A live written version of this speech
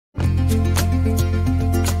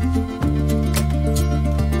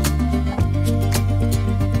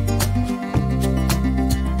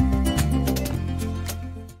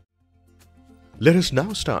Let us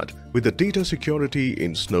now start with the data security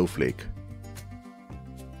in Snowflake.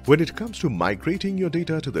 When it comes to migrating your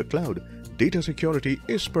data to the cloud, data security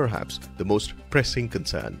is perhaps the most pressing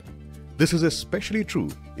concern. This is especially true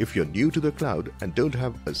if you're new to the cloud and don't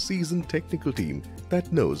have a seasoned technical team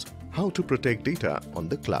that knows how to protect data on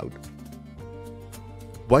the cloud.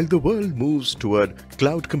 While the world moves toward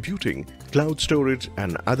cloud computing, cloud storage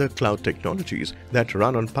and other cloud technologies that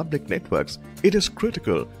run on public networks, it is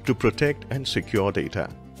critical to protect and secure data.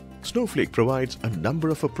 Snowflake provides a number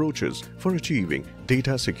of approaches for achieving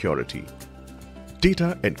data security.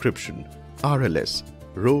 Data encryption, RLS,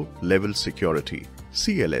 row-level security,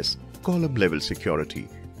 CLS, column-level security,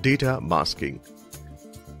 data masking.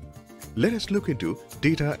 Let us look into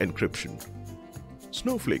data encryption.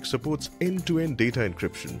 Snowflake supports end-to-end data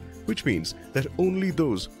encryption, which means that only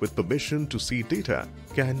those with permission to see data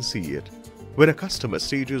can see it. When a customer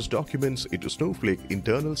stages documents into Snowflake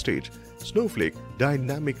internal stage, Snowflake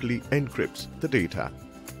dynamically encrypts the data.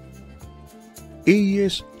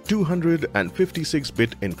 AES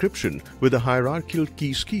 256-bit encryption with a hierarchical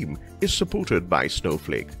key scheme is supported by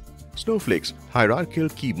Snowflake. Snowflake's hierarchical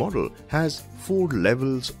key model has 4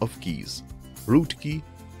 levels of keys: root key,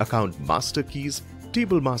 account master keys,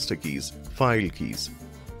 table master keys, file keys.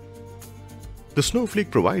 The Snowflake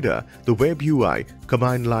provider, the web UI,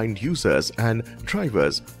 command line users and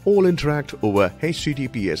drivers all interact over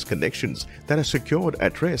HTTPS connections that are secured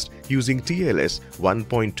at rest using TLS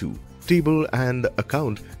 1.2. Table and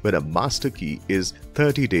account when a master key is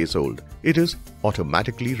 30 days old. It is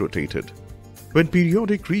automatically rotated. When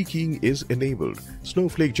periodic rekeying is enabled,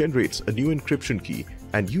 Snowflake generates a new encryption key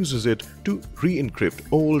and uses it to re-encrypt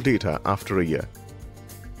all data after a year.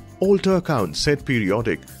 Alter account set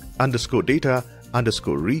periodic _data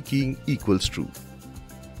 _rekeying equals true.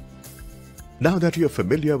 Now that you're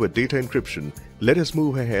familiar with data encryption, let us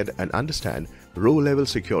move ahead and understand row-level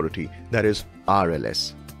security, that is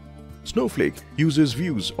RLS. Snowflake uses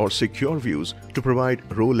views or secure views to provide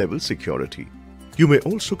row-level security. You may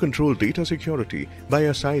also control data security by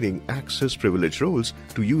assigning access privilege roles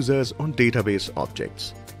to users on database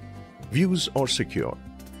objects. Views or secure.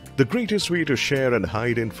 The greatest way to share and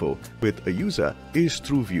hide info with a user is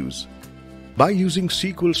through views. By using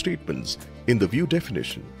SQL statements in the view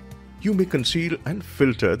definition, you may conceal and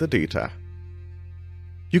filter the data.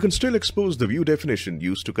 You can still expose the view definition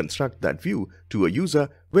used to construct that view to a user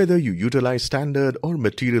whether you utilize standard or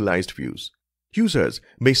materialized views. Users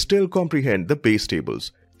may still comprehend the base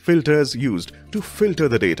tables, filters used to filter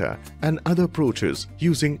the data, and other approaches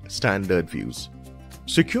using standard views.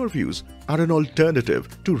 Secure views are an alternative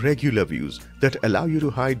to regular views that allow you to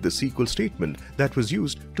hide the SQL statement that was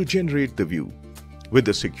used to generate the view. With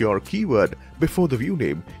the secure keyword before the view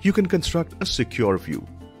name, you can construct a secure view.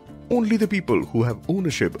 Only the people who have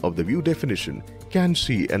ownership of the view definition can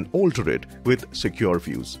see and alter it with secure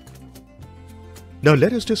views. Now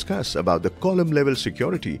let us discuss about the column-level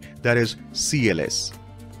security, that is CLS.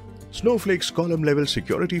 Snowflake's column-level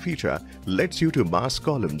security feature lets you to mask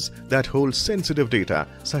columns that hold sensitive data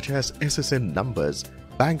such as SSN numbers,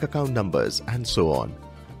 bank account numbers, and so on.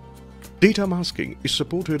 Data masking is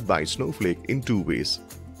supported by Snowflake in 2 ways: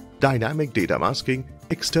 dynamic data masking,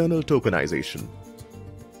 external tokenization.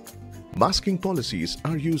 Masking policies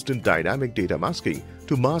are used in dynamic data masking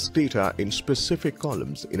to mask data in specific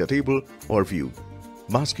columns in a table or view.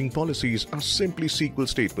 Masking policies are simply SQL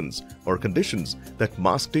statements or conditions that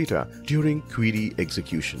mask data during query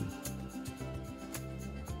execution.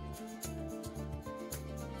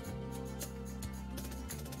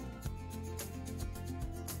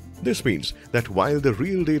 This means that while the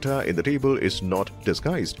real data in the table is not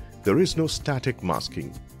disguised, there is no static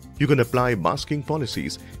masking. You can apply masking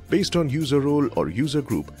policies based on user role or user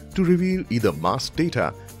group to reveal either masked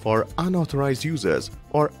data for unauthorized users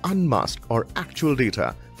or unmasked or actual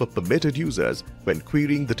data for permitted users when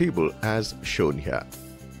querying the table as shown here.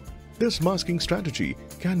 This masking strategy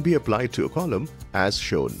can be applied to a column as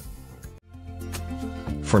shown.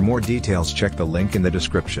 For more details, check the link in the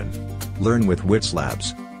description. Learn with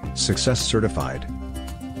Whizlabs. Success certified.